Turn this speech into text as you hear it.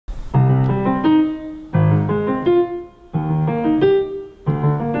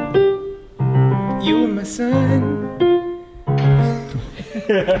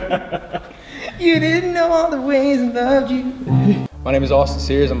You didn't know all the ways I loved you. My name is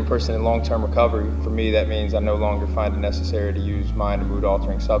Sears. I'm a person in long-term recovery. For me, that means I no longer find it necessary to use mind and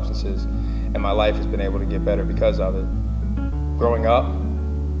mood-altering substances, and my life has been able to get better because of it. Growing up,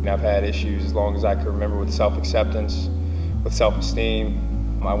 I've had issues as long as I can remember with self-acceptance, with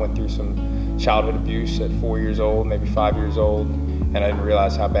self-esteem. I went through some childhood abuse at 4 years old, maybe 5 years old, and I didn't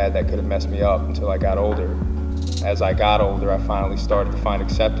realize how bad that could have messed me up until I got older. As I got older, I finally started to find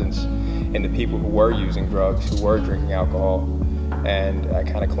acceptance in the people who were using drugs, who were drinking alcohol, and I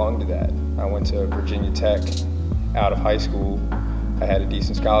kind of clung to that. I went to Virginia Tech out of high school. I had a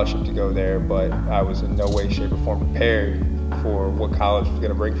decent scholarship to go there, but I was in no way, shape, or form prepared for what college was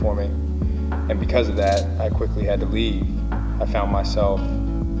going to bring for me. And because of that, I quickly had to leave. I found myself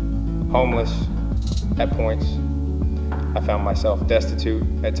homeless at points. I found myself destitute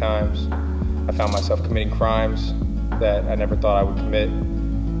at times. I found myself committing crimes that I never thought I would commit.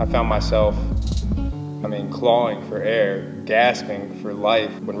 I found myself, clawing for air, gasping for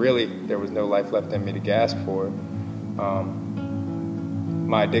life, when really there was no life left in me to gasp for.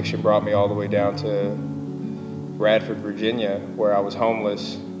 My addiction brought me all the way down to Radford, Virginia, where I was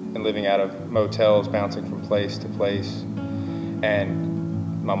homeless and living out of motels, bouncing from place to place.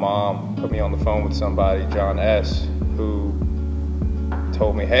 And my mom put me on the phone with somebody, John S., who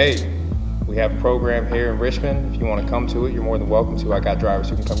told me, hey, we have a program here in Richmond. If you want to come to it, you're more than welcome to. I got drivers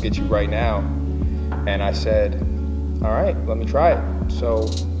who can come get you right now. And I said, all right, let me try it. So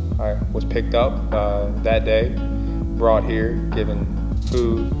I was picked up that day, brought here, given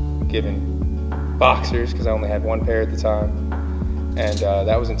food, given boxers, because I only had one pair at the time. And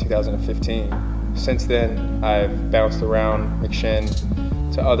that was in 2015. Since then, I've bounced around McShin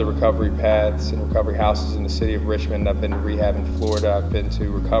to other recovery paths and recovery houses in the city of Richmond. I've been to rehab in Florida. I've been to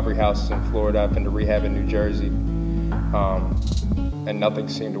recovery houses in Florida. I've been to rehab in New Jersey. And nothing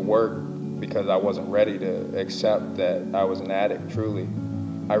seemed to work because I wasn't ready to accept that I was an addict, truly.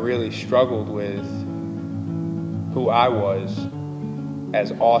 I really struggled with who I was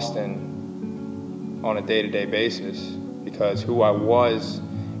as Austin on a day-to-day basis, because who I was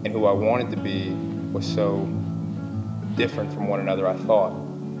and who I wanted to be was so different from one another, I thought.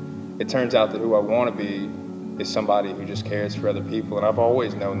 It turns out that who I want to be is somebody who just cares for other people, and I've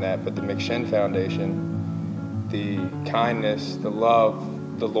always known that, but the McShin Foundation, the kindness, the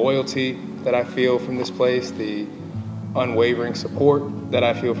love, the loyalty that I feel from this place, the unwavering support that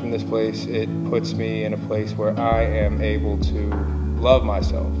I feel from this place, it puts me in a place where I am able to love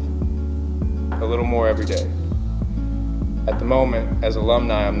myself a little more every day. At the moment, as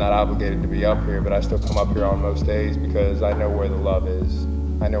alumni, I'm not obligated to be up here, but I still come up here on most days because I know where the love is.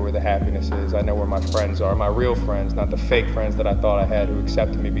 I know where the happiness is. I know where my friends are, my real friends, not the fake friends that I thought I had who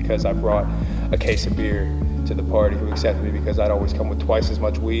accepted me because I brought a case of beer to the party, who accepted me because I'd always come with twice as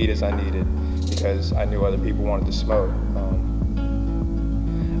much weed as I needed because I knew other people wanted to smoke.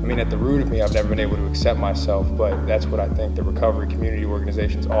 At the root of me, I've never been able to accept myself, but that's what I think the recovery community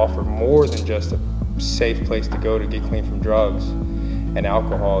organizations offer, more than just a safe place to go to get clean from drugs and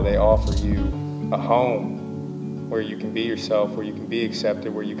alcohol. They offer you a home where you can be yourself, where you can be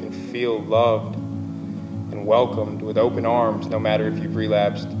accepted, where you can feel loved and welcomed with open arms, no matter if you've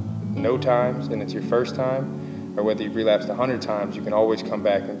relapsed no times and it's your first time, or whether you've relapsed 100 times, you can always come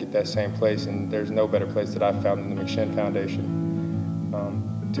back and get that same place. And there's no better place that I've found than the McShin Foundation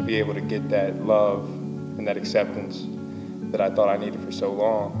to be able to get that love and that acceptance that I thought I needed for so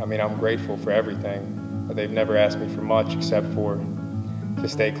long. I'm grateful for everything. They've never asked me for much except for to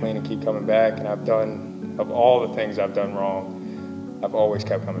stay clean and keep coming back. And I've done, of all the things I've done wrong, I've always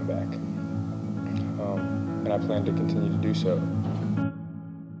kept coming back. And I plan to continue to do so.